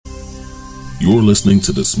You're listening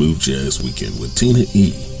to the Smooth Jazz Weekend with Tina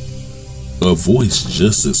E. A voice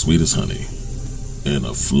just as sweet as honey, and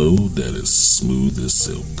a flow that is smooth as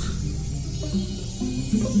silk.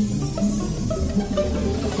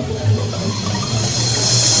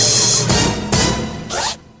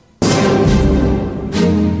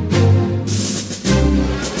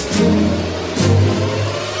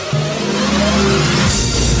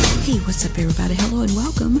 What's up, everybody? Hello and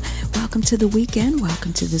welcome. Welcome to the weekend.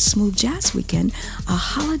 Welcome to the Smooth Jazz Weekend, a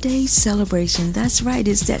holiday celebration. That's right.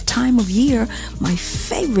 It's that time of year, my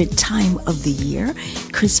favorite time of the year,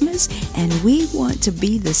 Christmas, and we want to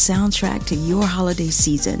be the soundtrack to your holiday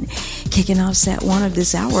season. Kicking off set one of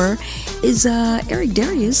this hour is Eric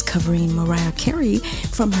Darius covering Mariah Carey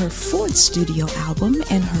from her fourth studio album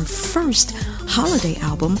and her first holiday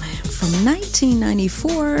album from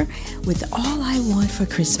 1994 with All I Want for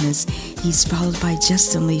Christmas. He's followed by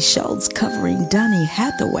Justin Lee Schultz covering Donny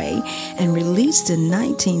Hathaway and released in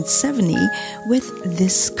 1970 with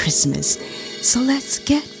This Christmas. So let's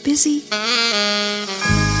get busy.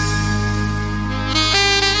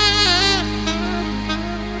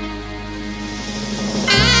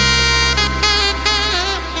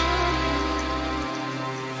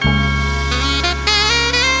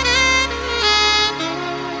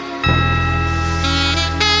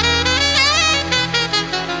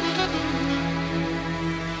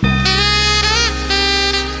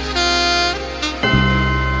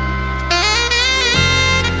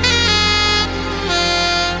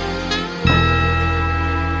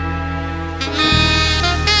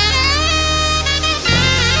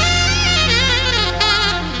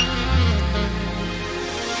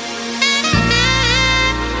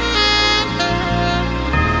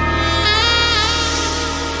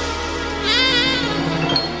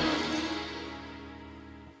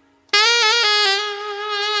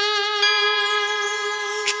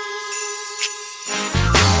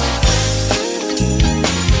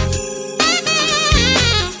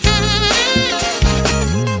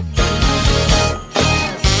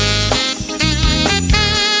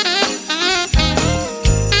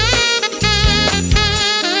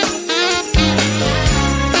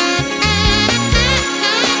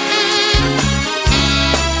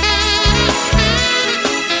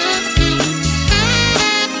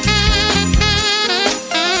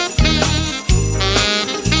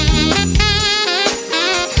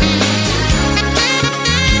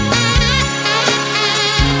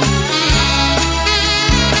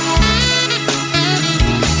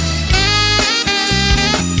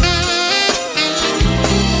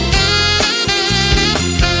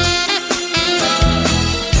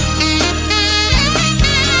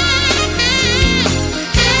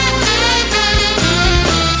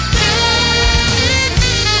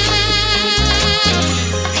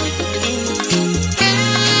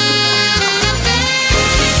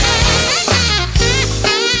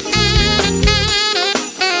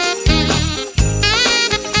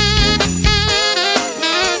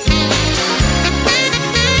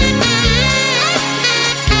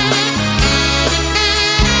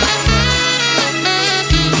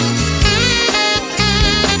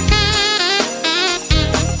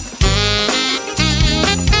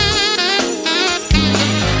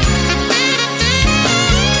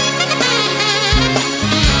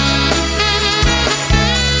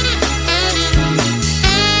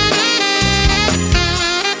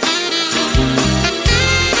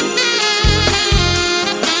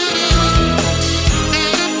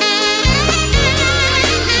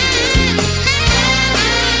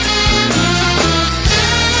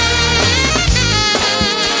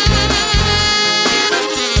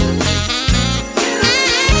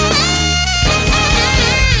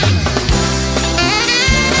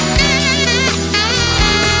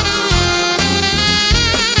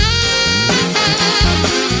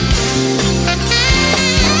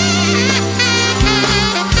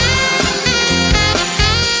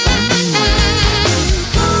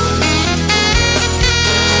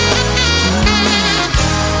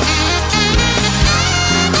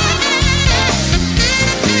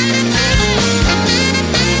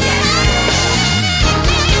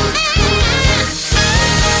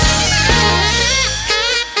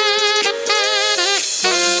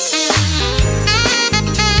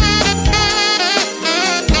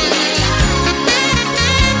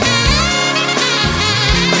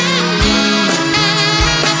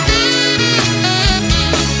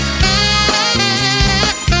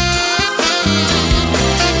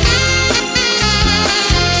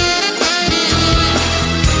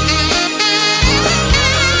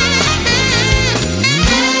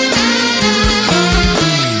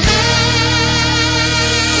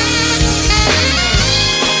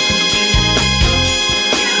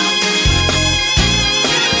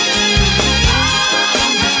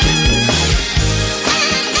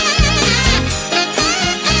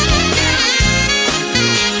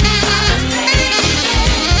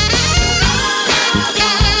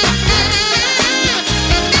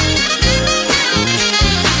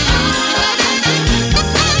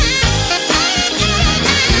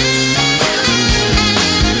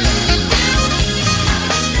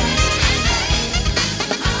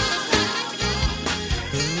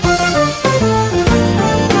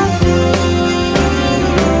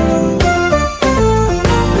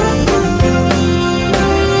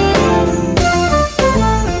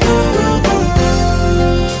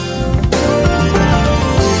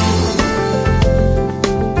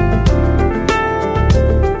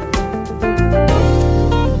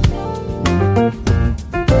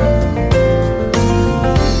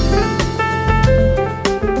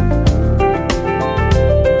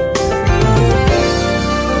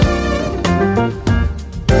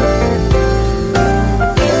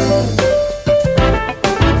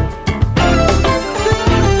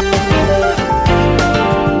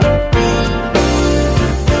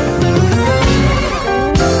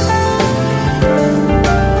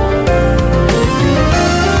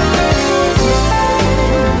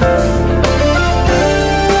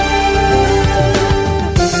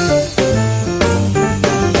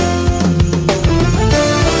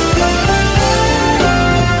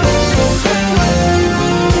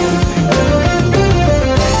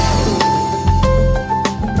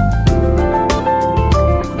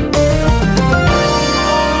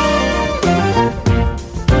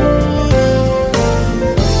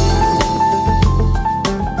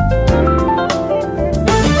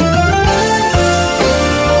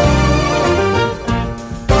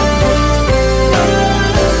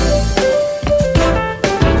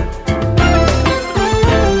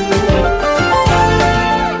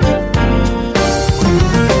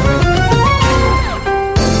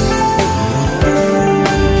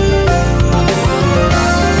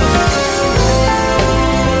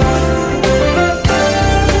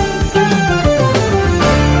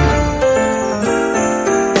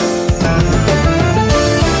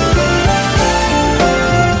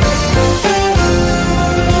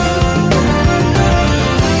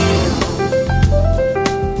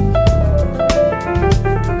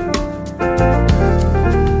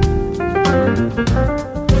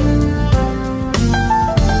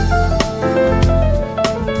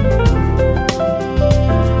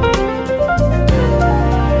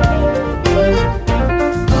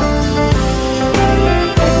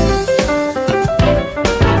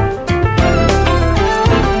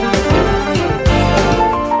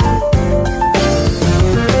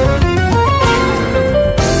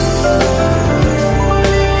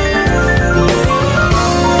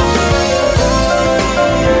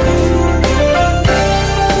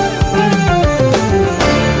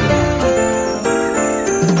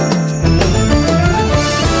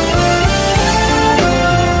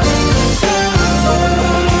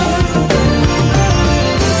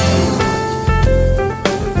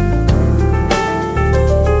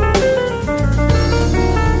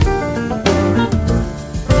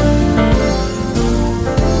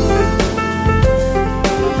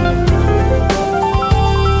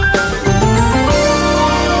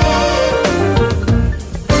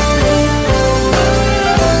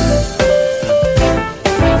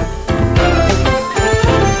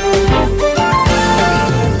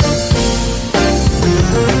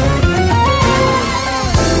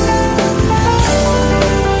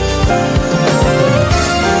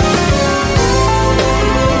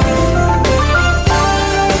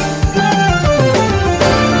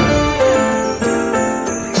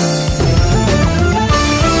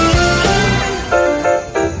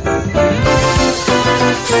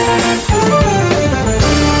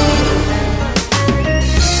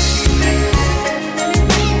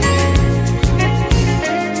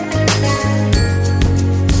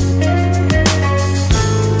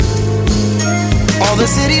 the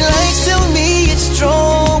city lights tell me it's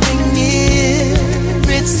drawing near.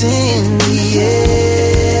 It's in the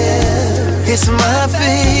air. It's my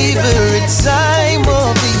favorite time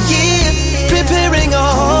of the year, preparing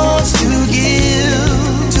our hearts to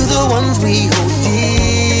give to the ones we hold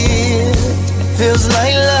dear. Feels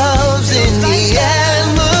like love's in the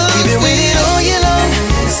atmosphere. We've been waiting all year long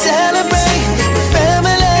to celebrate with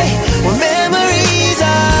family, where memories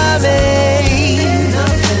are made.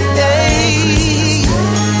 Hey,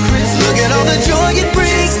 look at all the joy it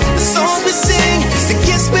brings, the songs we sing, the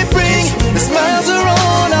gifts we bring, the smiles are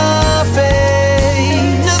on our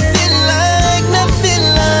face. Nothing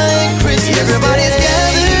like Christmas. Everybody's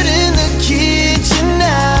gathered in the kitchen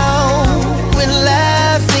now, we're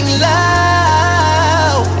laughing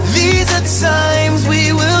loud. These are times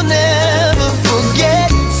we will never forget.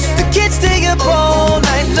 The kids stay up all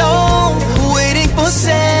night long, waiting for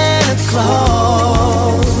Santa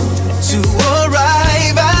Claus to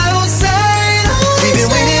arrive outside. We've been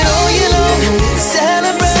waiting all year long to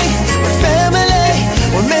celebrate with family,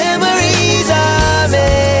 where memories are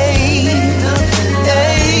made.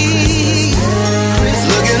 Hey,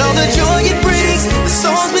 look at all the joy it brings, the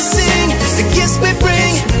songs we sing, the gifts we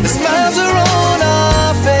bring, the smiles are on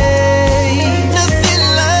our face. Nothing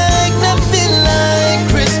like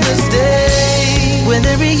Christmas Day. With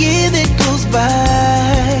every year that goes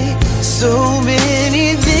by, so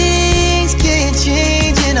many things can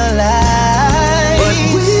change in our lives. But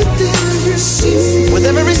with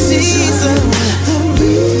every season,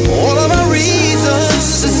 all of our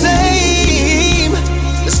reasons the same.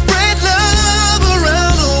 Spread love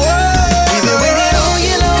around the world. We've been waiting all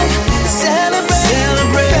year long to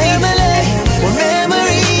celebrate family, where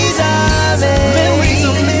memories are made.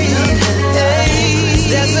 Hey,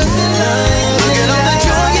 there's nothing like. Look at all the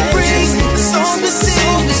joy it brings, the songs we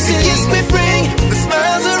sing, the gifts we bring, the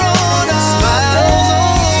smiles are on our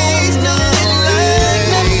face.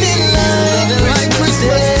 Nothing like Christmas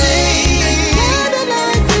Day. Nothing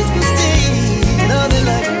like Christmas Day. Nothing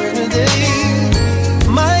like Christmas Day.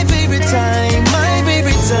 My favorite time, my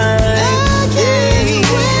favorite time.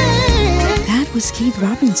 That was Keith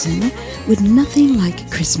Robinson with Nothing Like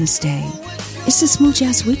Christmas Day. It's the Smooth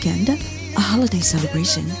Jazz Weekend, a holiday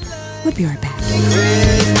celebration. We'll be right back.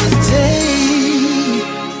 Christmas Day.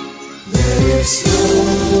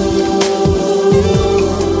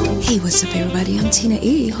 Hey, what's up, everybody? I'm Tina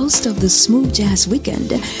E., host of the Smooth Jazz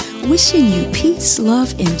Weekend, wishing you peace,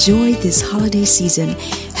 love, and joy this holiday season.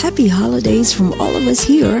 Happy holidays from all of us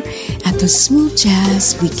here at the Smooth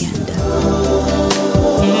Jazz Weekend.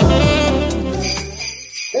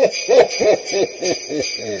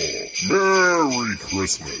 Merry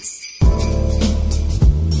Christmas.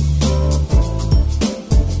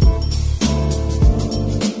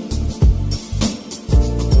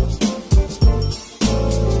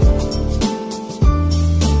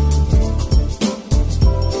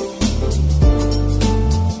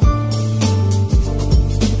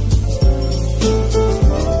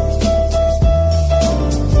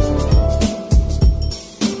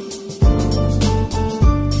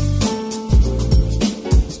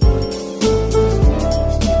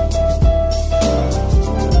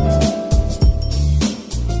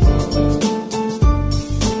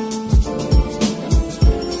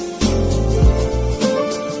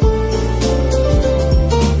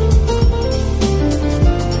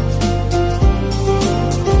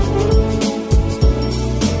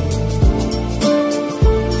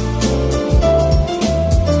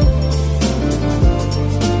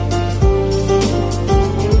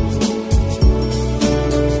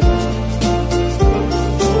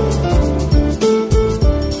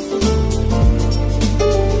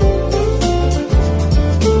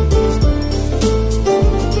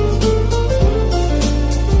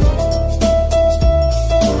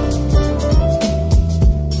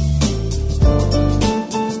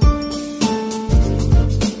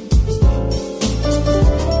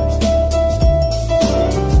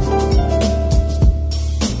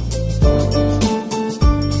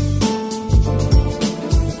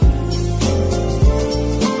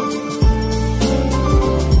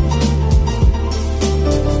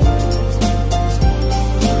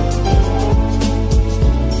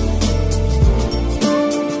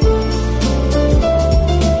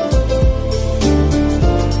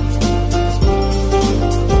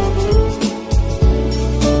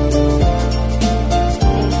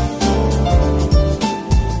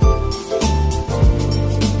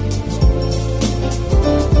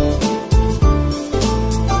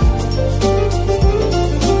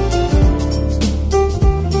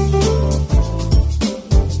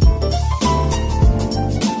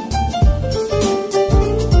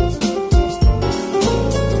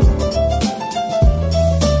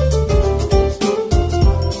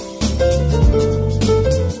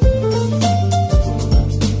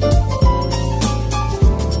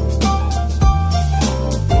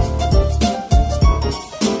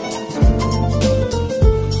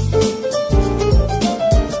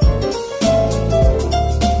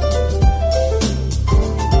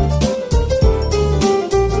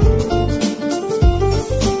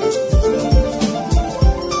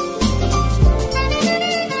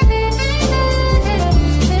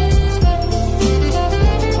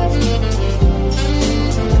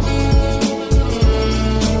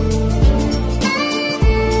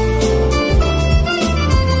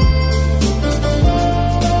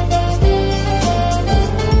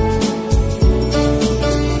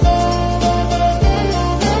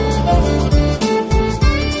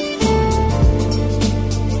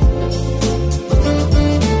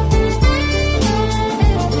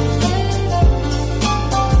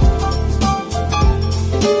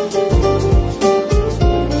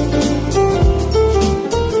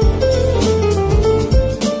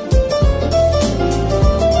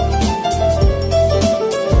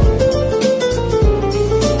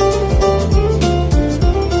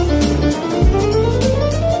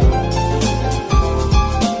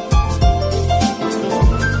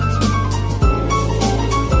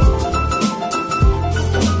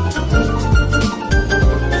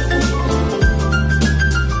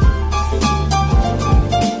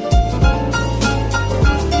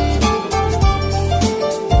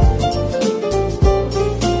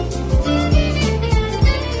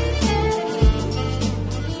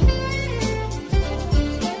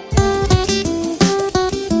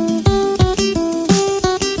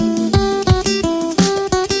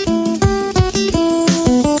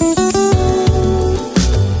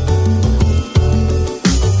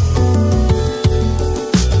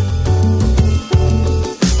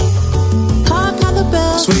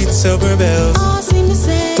 silver bells all seem to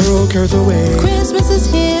say, throw cares away. Christmas is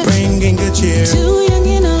here, Bringing good cheer to young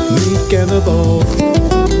and old, meek and the bold.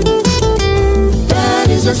 that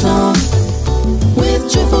is our song, with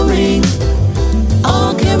joyful ring,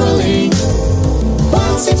 all caroling.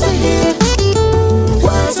 One seems to hear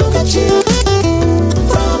words of good cheer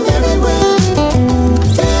from everywhere,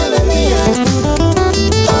 filling the air.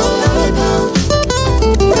 All night long,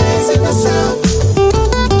 raising the sound,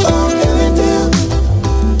 all hill and dale,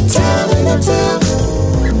 telling the tale.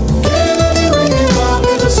 Gaily ringing while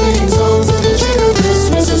people sing songs of the cheer.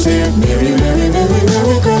 Christmas is here. Merry, merry, merry,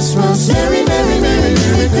 merry Christmas. Merry, merry, merry,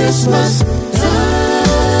 merry Christmas time.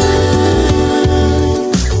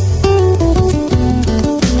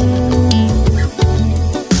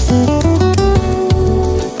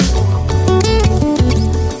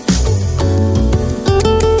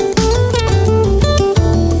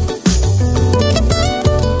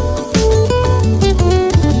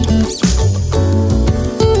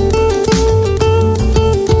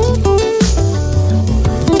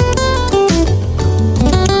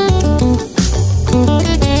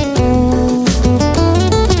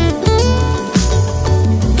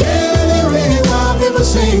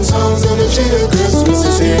 Sing songs of the cheer. Christmas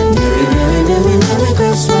is here. Merry, merry, merry, merry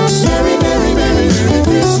Christmas. Merry, merry, merry, merry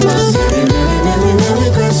Christmas. Merry, merry, merry, merry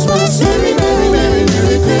Christmas. Merry, merry, merry,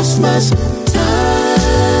 merry Christmas time.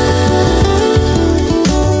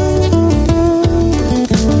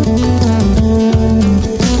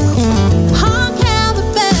 Hark how the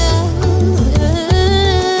bells,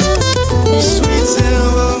 sweet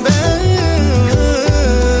silver bells,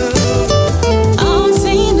 all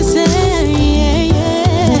seem to say,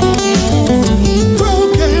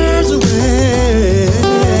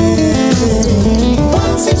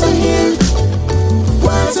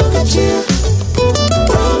 cheer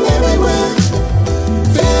from everywhere,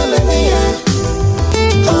 filling the air,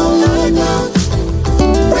 all night long,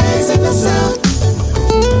 raising the sound,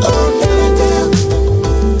 all hill and dale,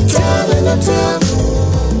 telling the tale.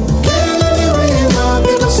 Gaily ringing while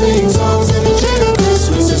people sing songs of the cheer.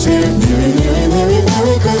 Christmas is here. Merry, merry, merry,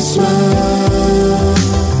 merry Christmas.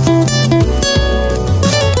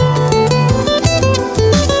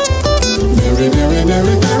 Merry, merry,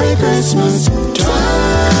 merry, merry Christmas time.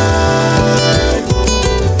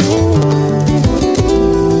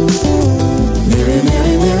 Merry,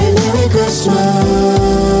 merry, merry, merry Christmas.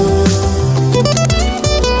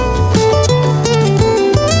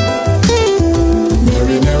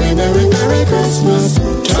 Merry, merry, merry, merry Christmas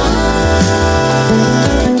time.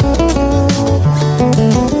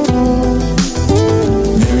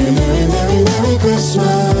 Merry, merry, merry, merry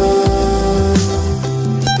Christmas.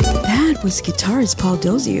 That was guitarist Paul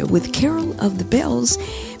Dozier with Carol of the Bells,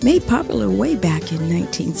 made popular way back in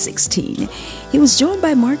 1916. He was joined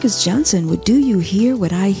by Marcus Johnson with Do You Hear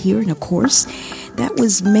What I Hear? And of course, that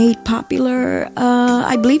was made popular,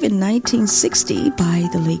 I believe, in 1960 by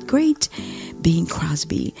the late, great Bing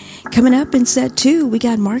Crosby. Coming up in set 2, we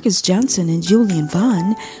got Marcus Johnson and Julian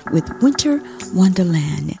Vaughn with Winter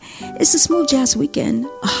Wonderland. It's the Smooth Jazz Weekend,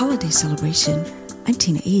 a holiday celebration. I'm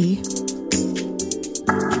Tina E.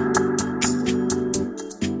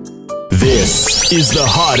 This is the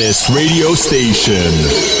hottest radio station.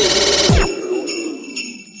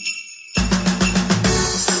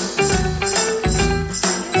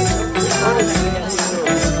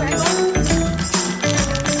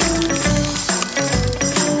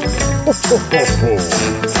 Ho, ho, ho,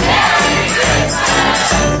 ho.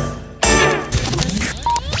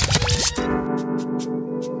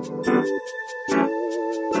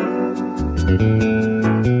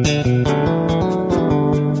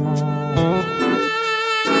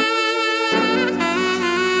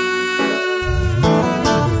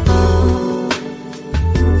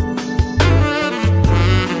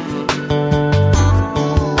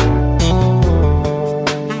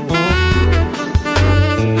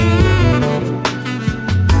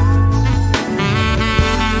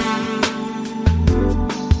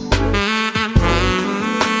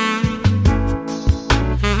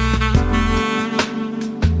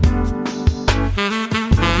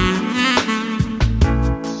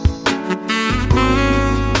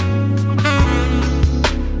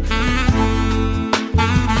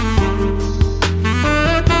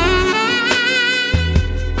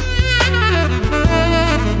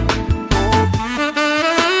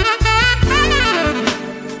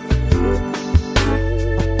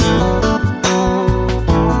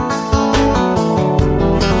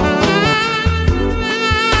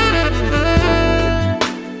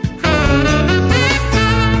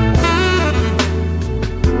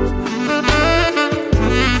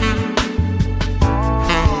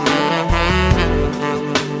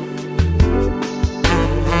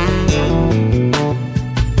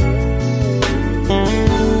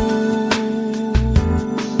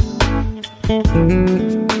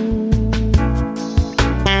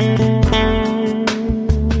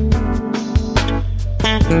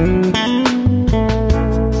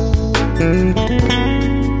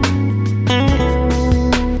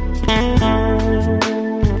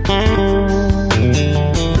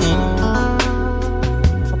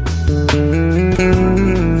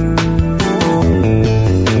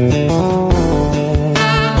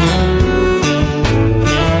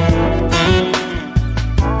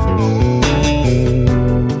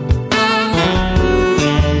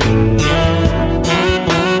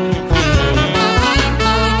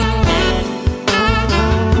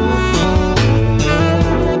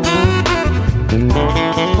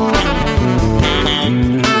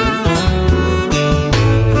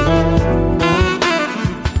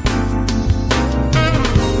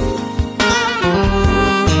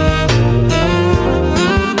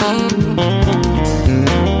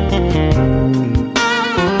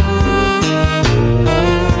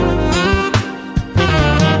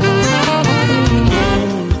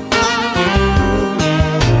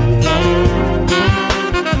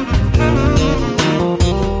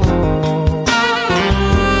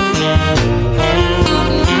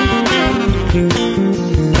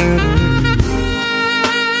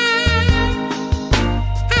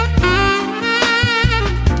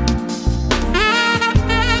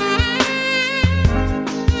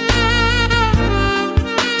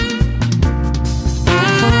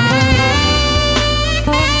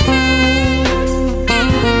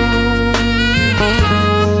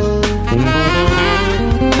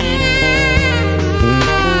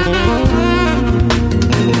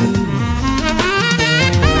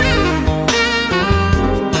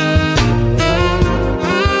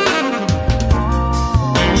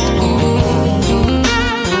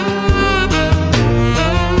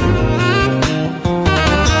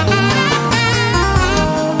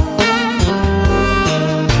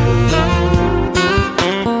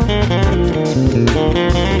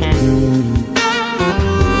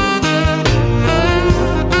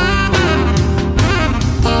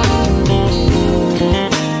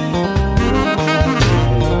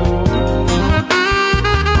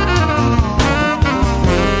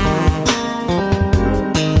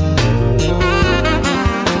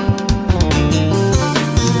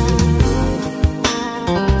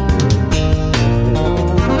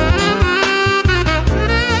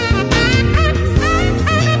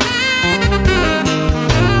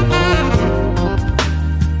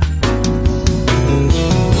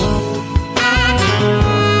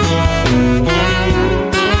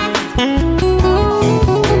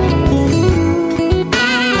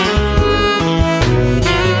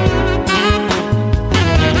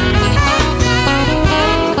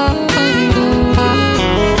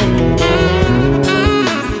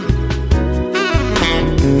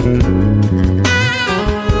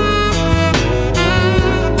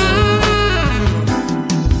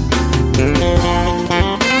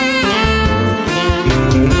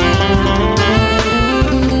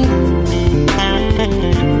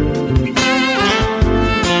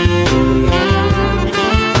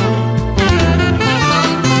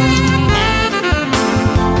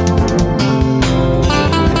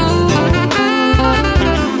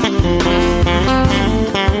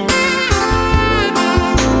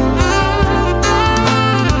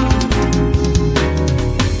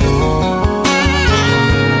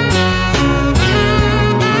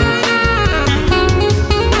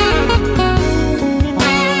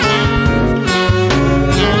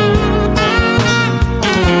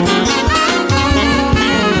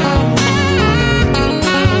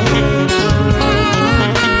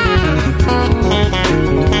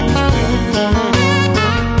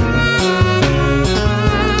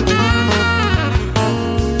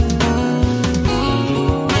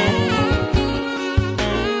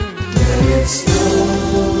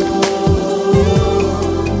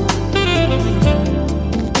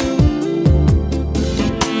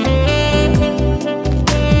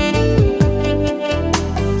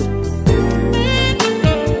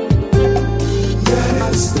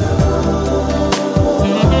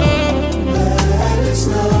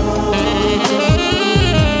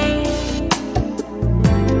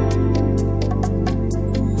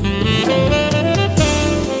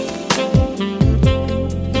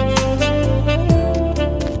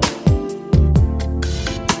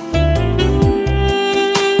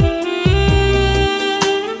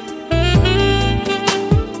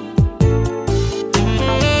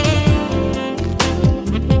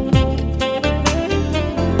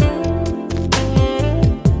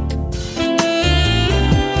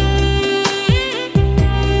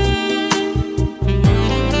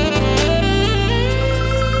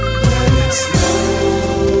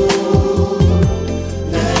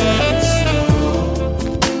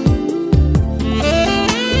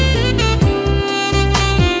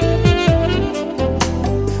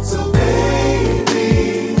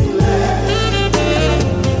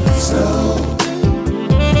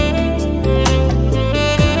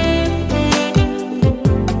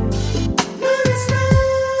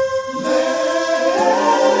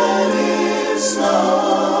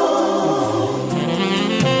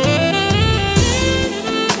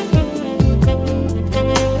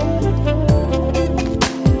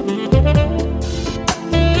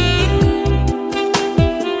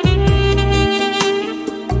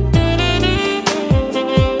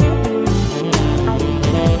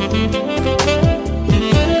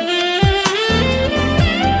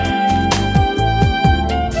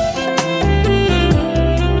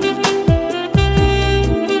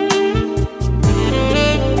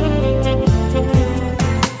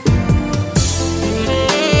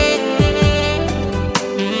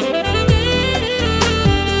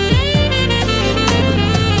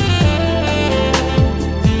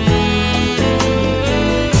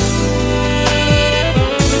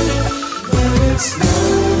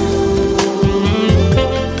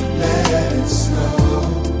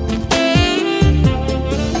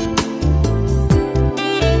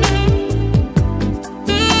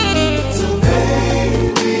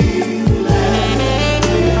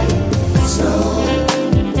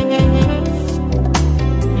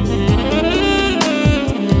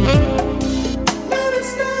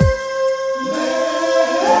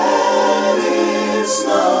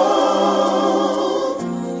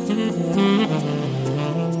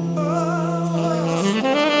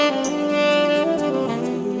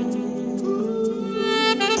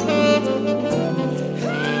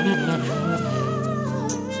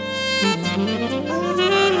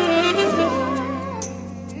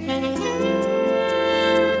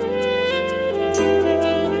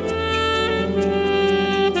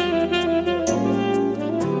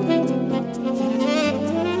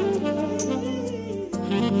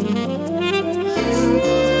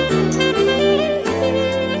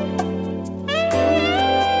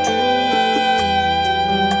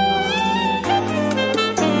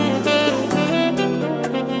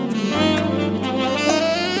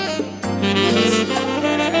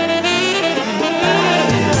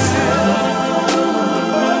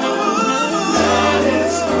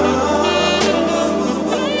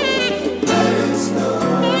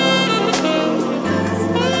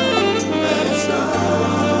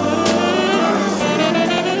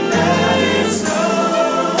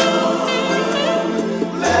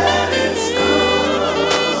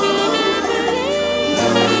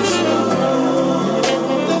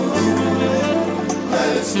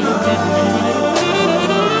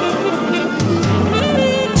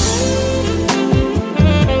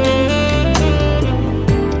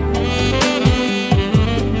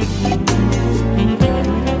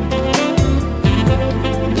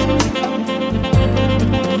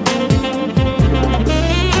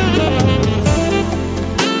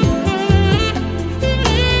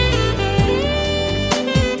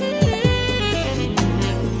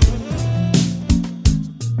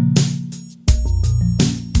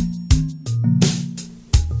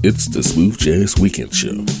 the Smooth Jazz Weekend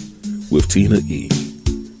Show with Tina E,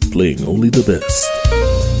 playing only the best.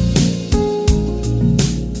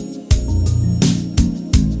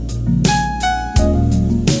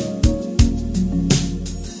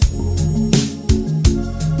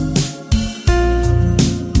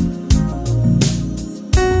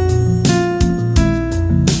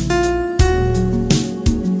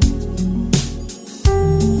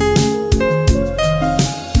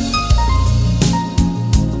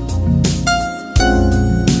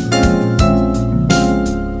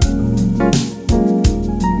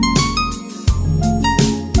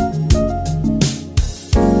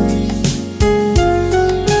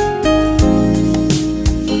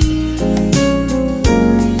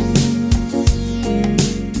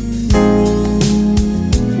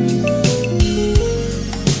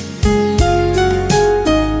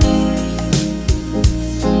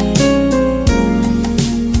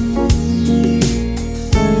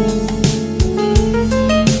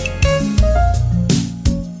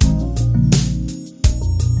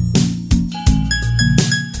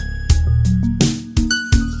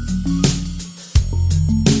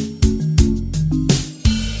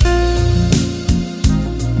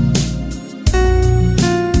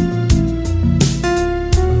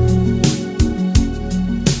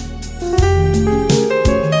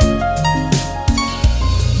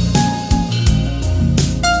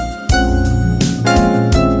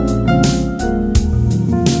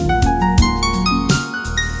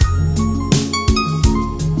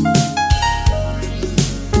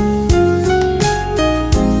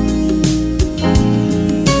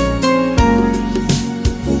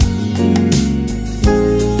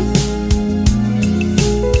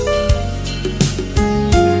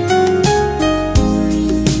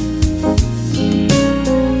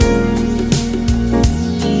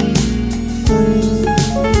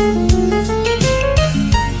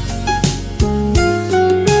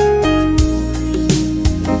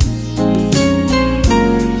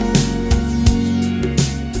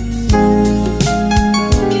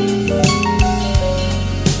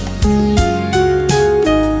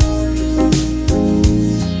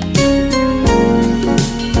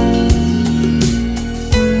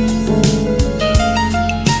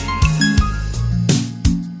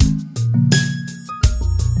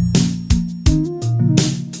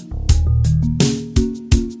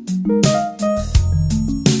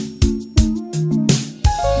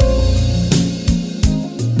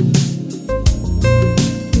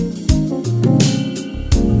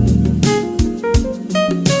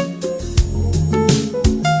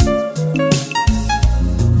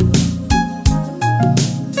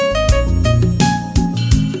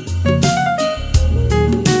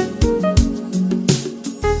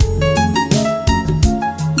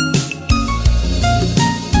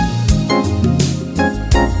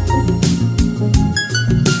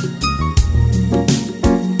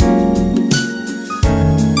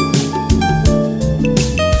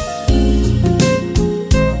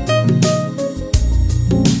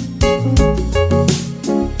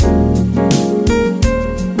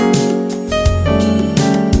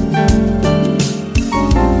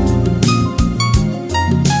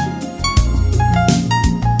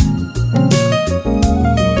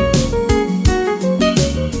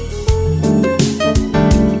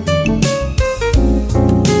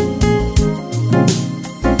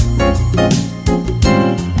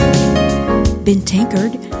 Ben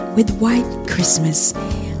Tankard with White Christmas.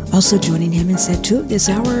 Also joining him in set 2 of this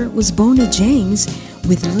hour was Boney James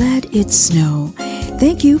with Let It Snow.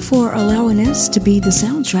 Thank you for allowing us to be the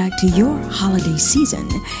soundtrack to your holiday season.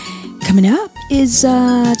 Coming up is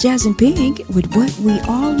Jazz and Pink with What We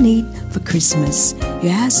All Need for Christmas. You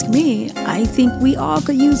ask me, I think we all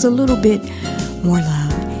could use a little bit more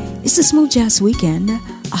love. It's the Smooth Jazz Weekend,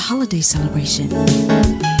 a holiday celebration.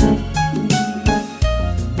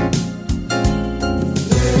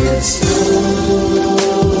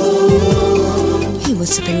 Hey,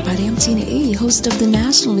 what's up everybody? I'm Tina E, host of the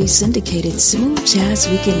nationally syndicated Smooth Jazz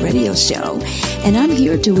Weekend radio show, and I'm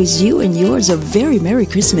here to wish you and yours a very Merry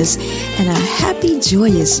Christmas and a happy,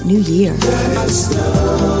 joyous New Year.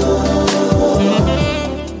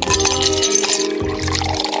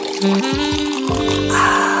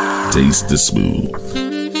 Taste the smooth,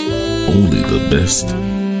 only the best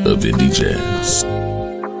of indie jazz.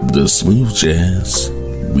 The Smooth Jazz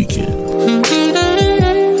Weekend.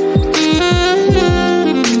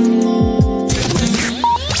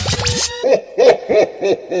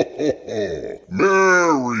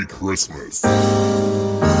 Merry Christmas.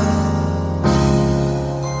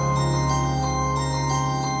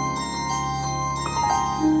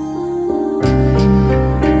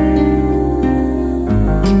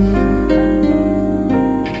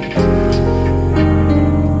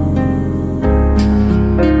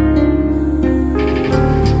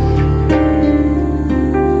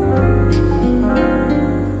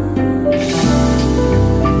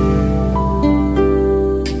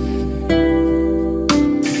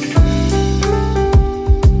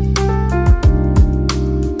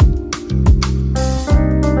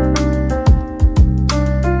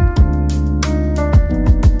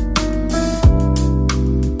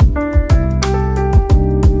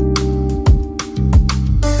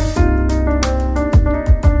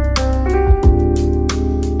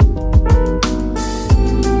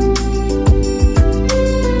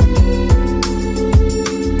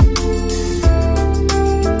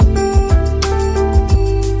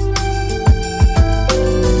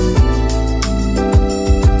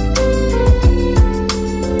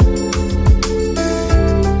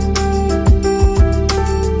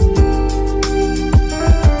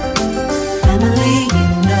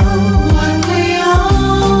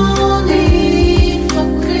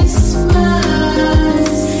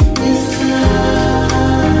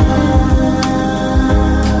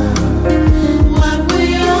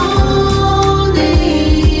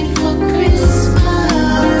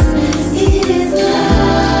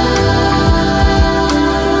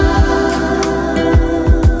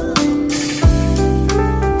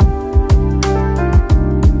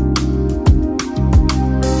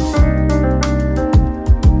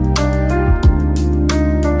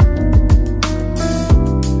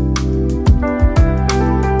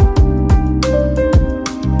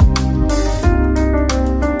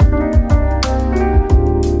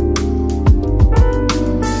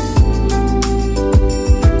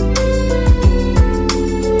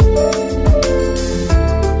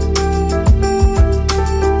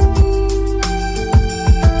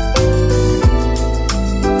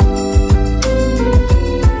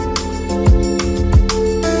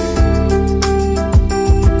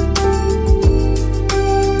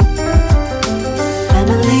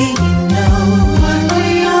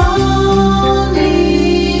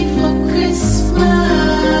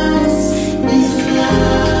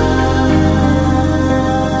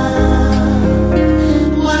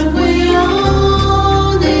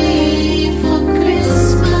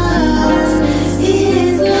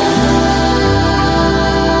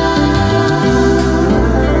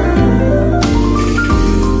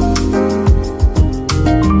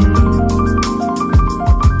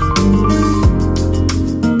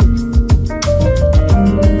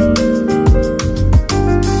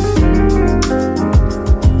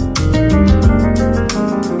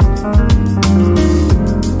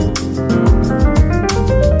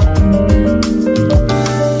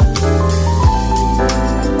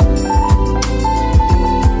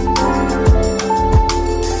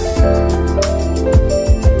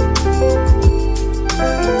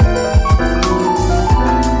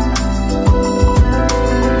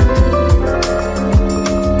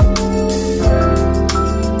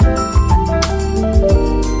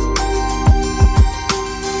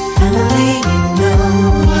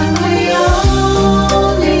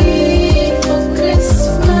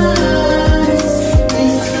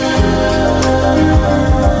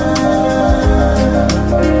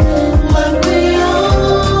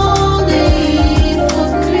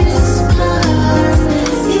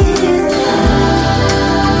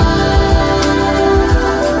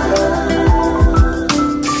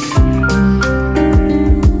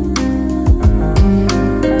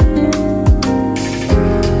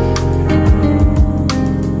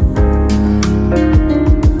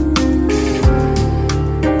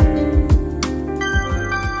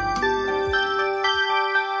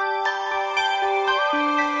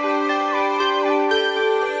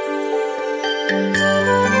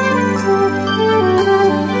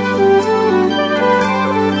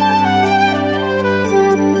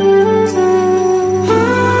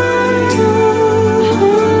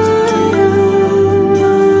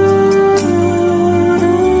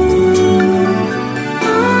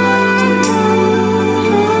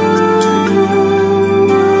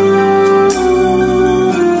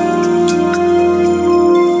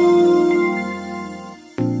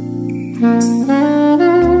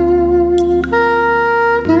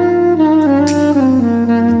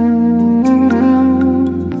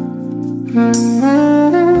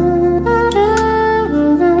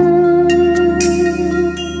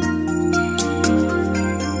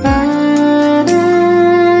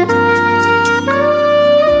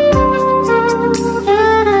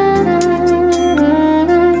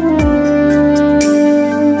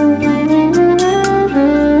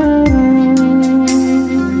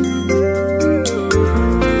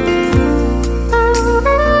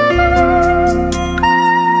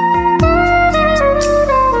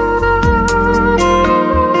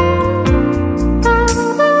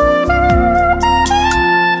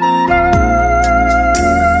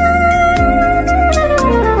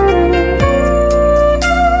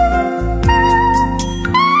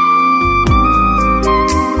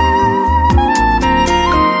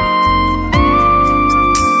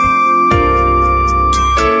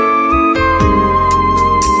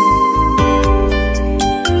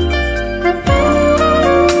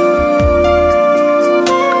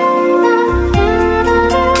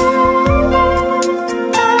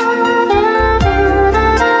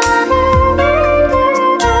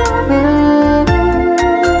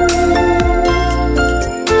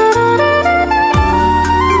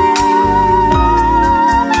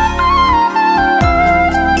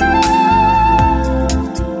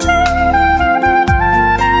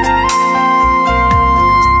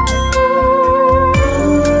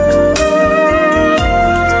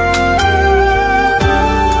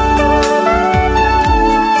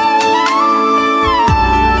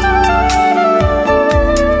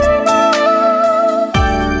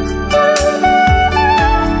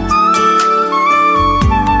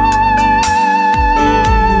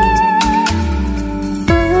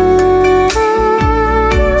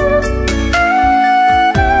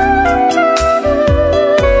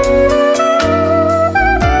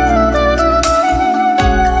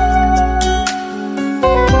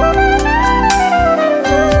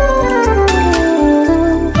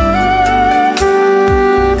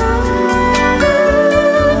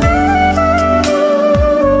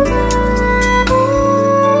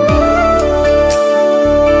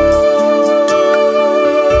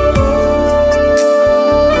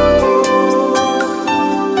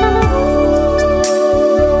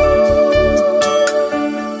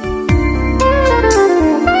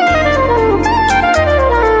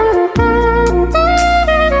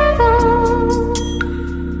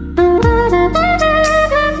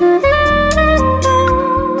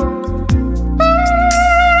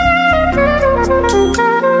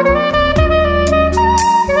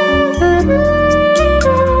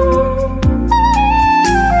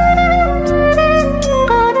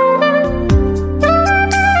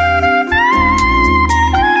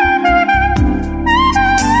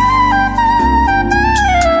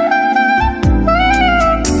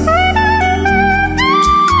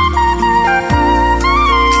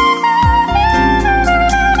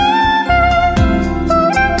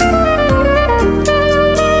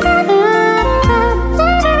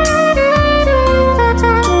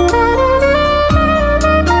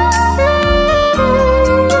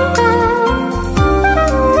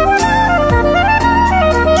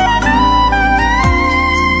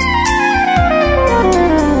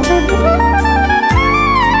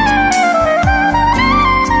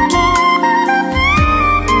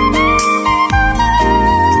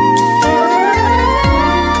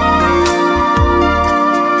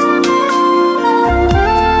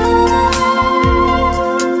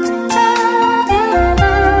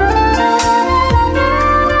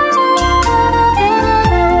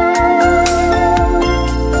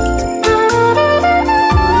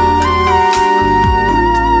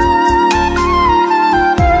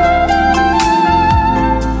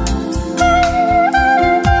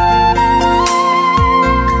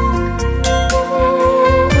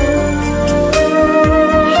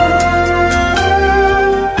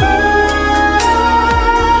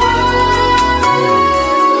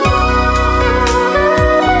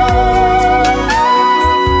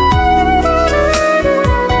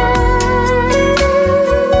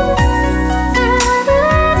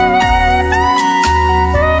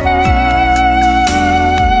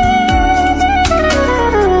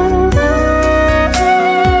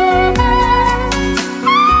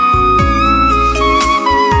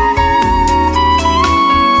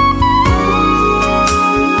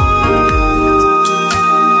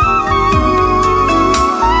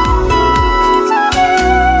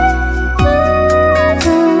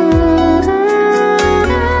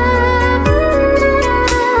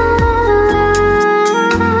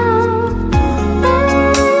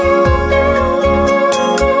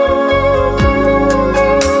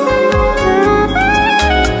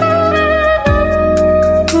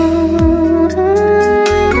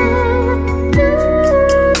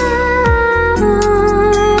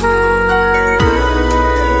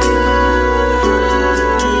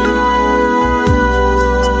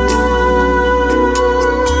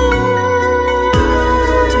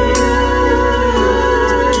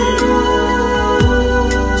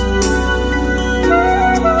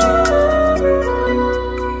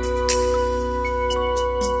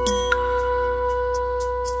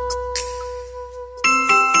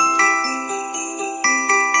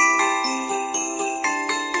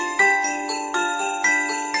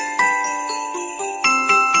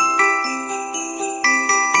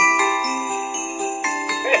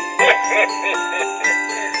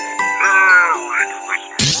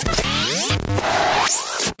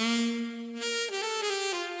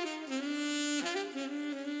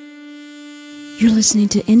 You're listening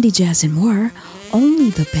to Indie Jazz and more, only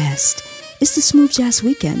the best. It's the Smooth Jazz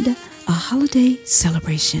Weekend, a holiday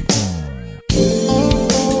celebration.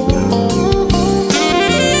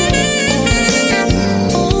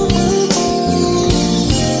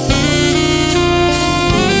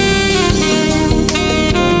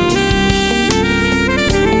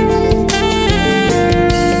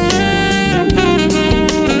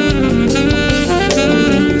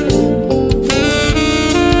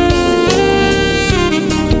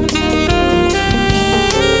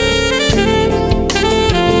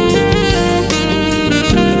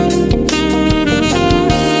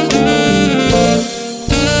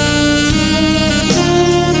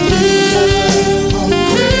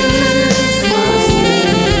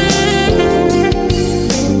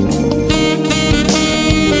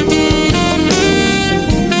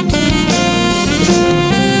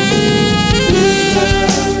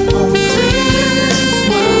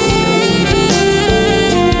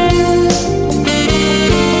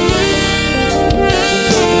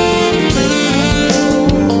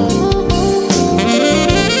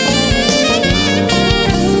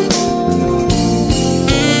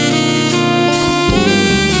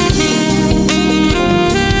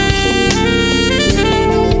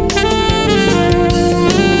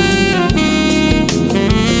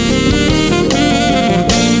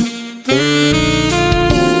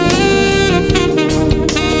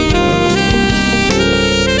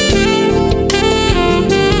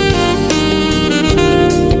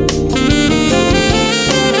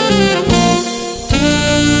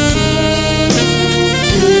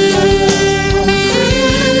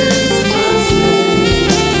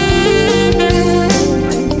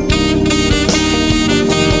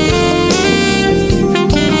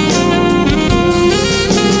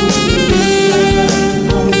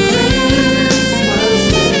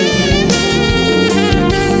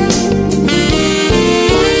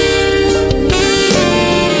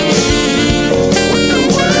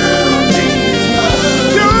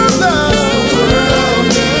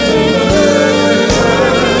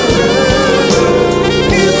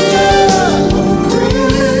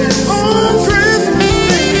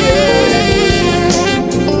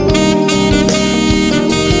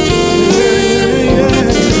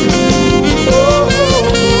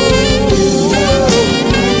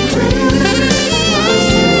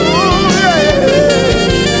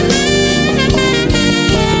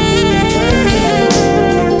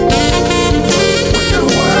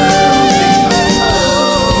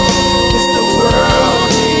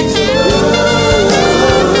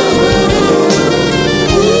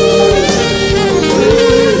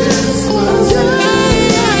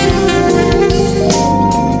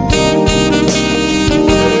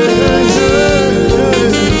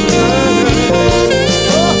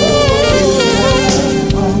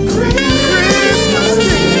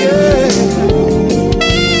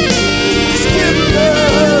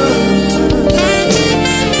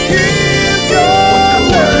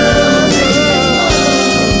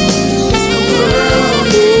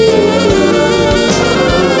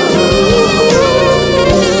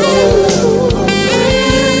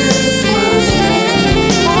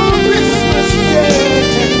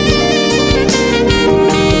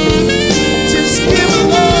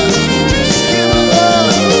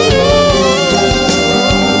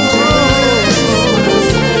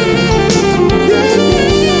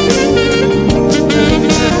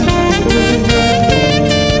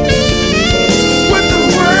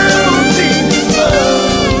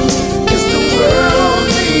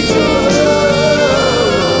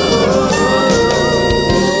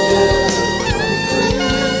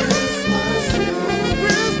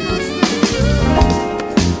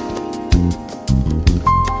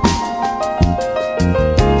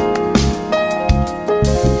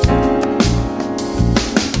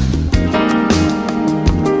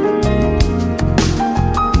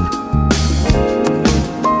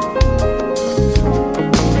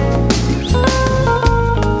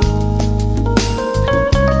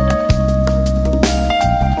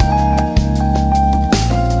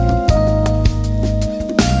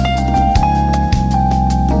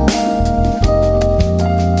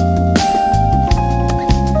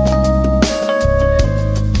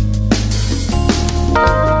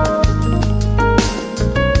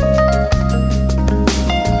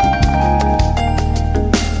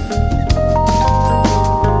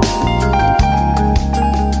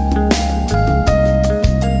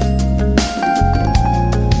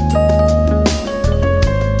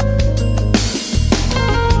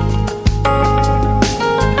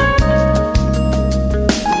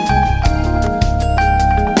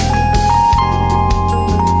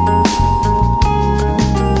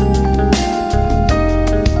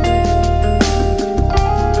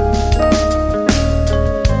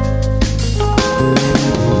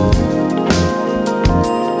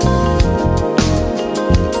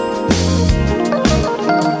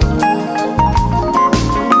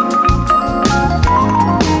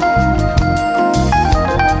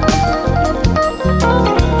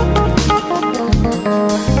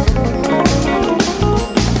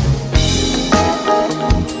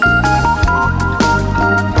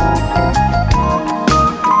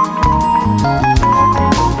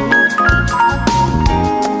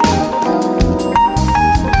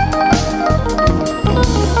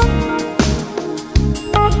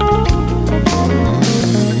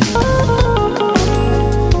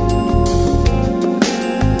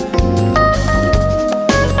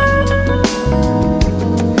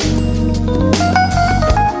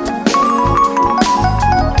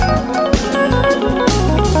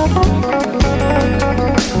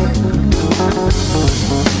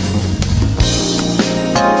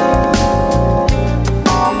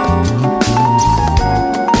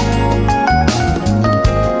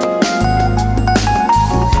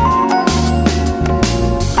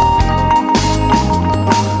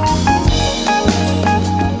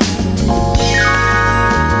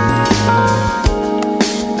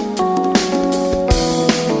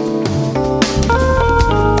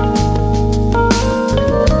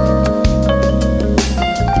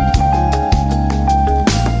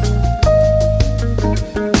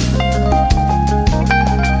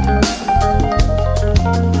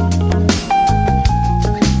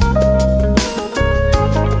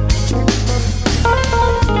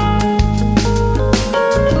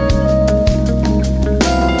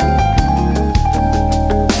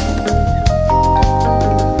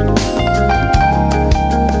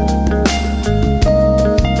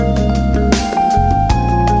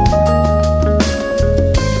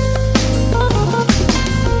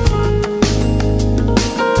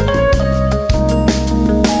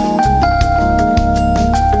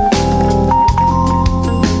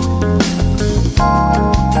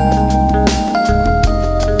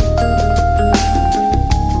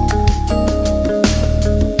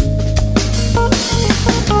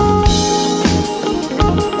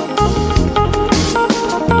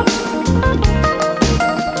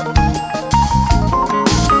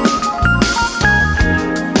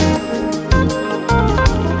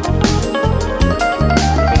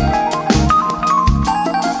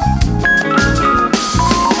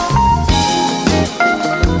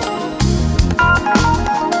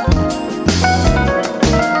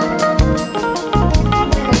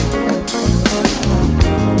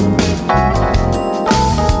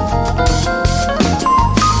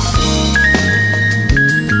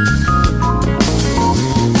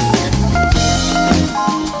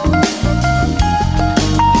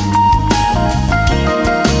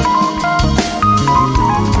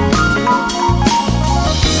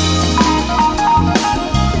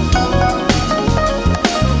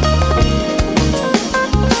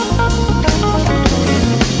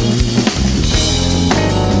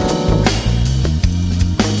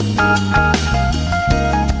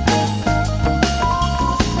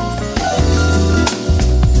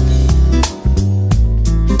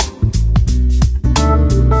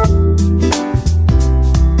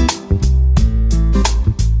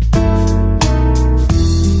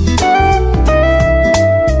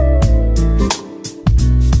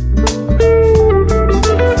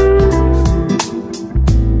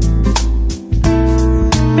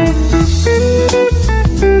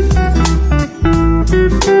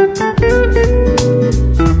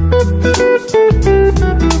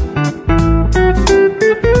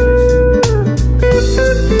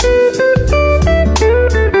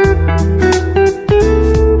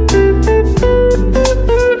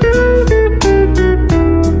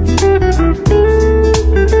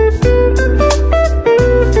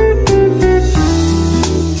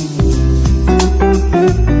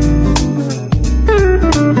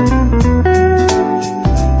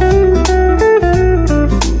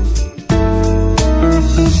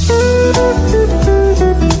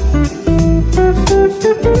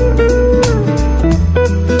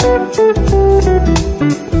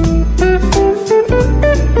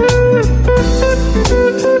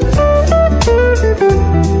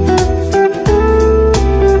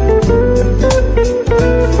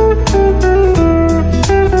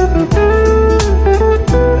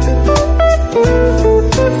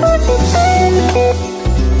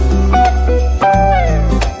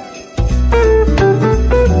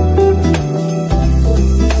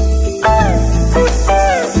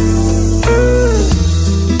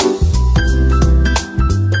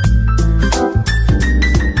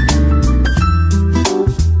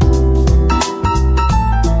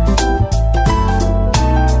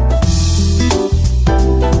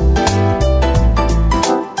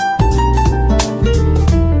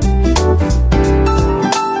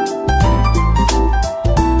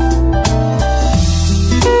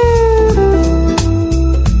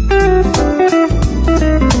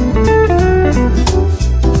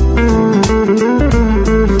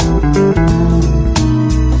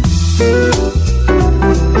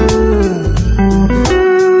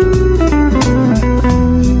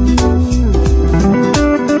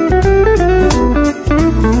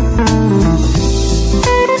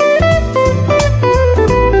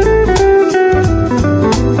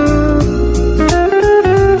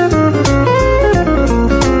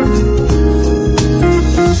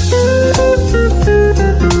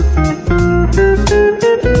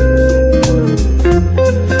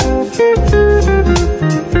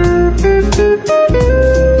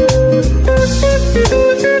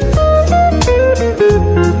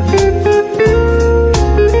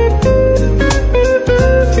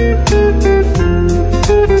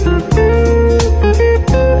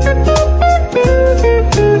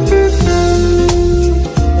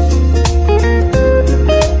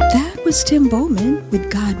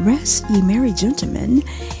 Gentleman.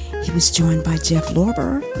 He was joined by Jeff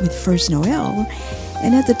Lorber-First Noel.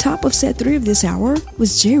 And at the top of set 3 of this hour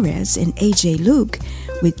was Jarez and AJ Luke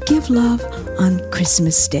with Give Love on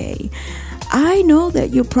Christmas Day. I know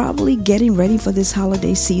that you're probably getting ready for this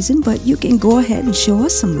holiday season, but you can go ahead and show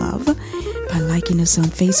us some love by liking us on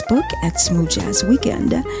Facebook at Smooth Jazz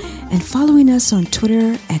Weekend and following us on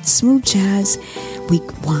Twitter at Smooth Jazz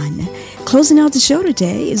Week 1. Closing out the show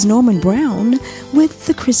today is Norman Brown with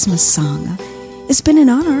the Christmas song. It's been an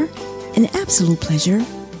honor, an absolute pleasure.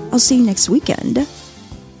 I'll see you next weekend.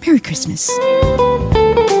 Merry Christmas.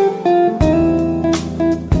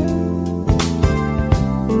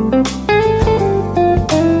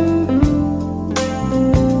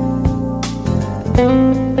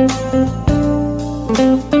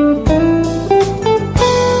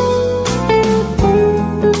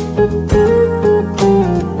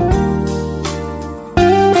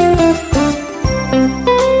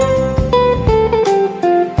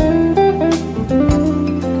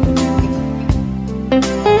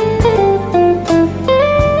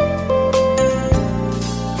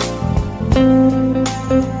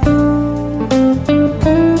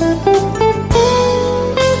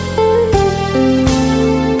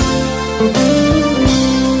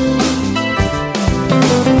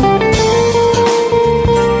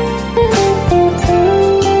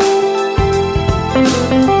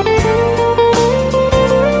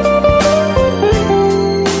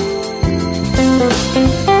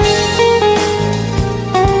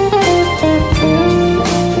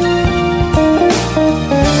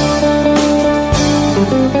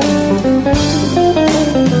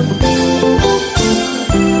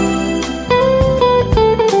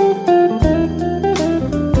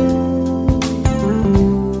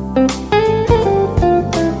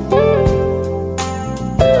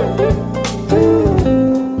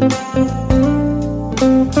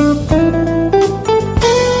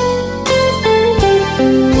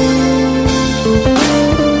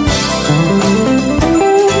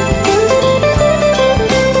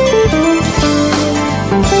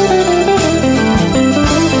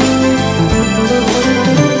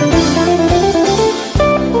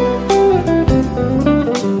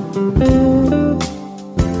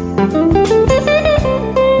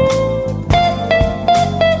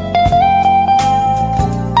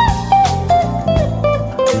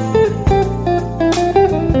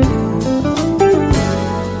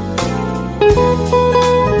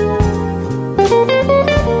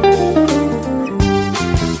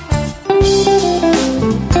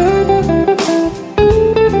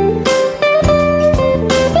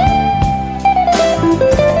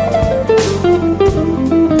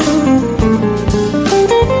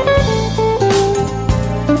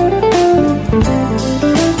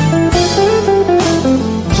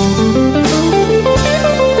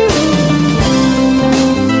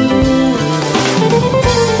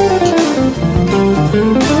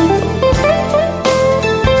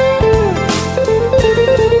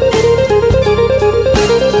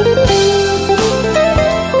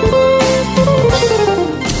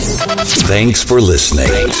 Thanks for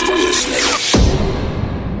listening.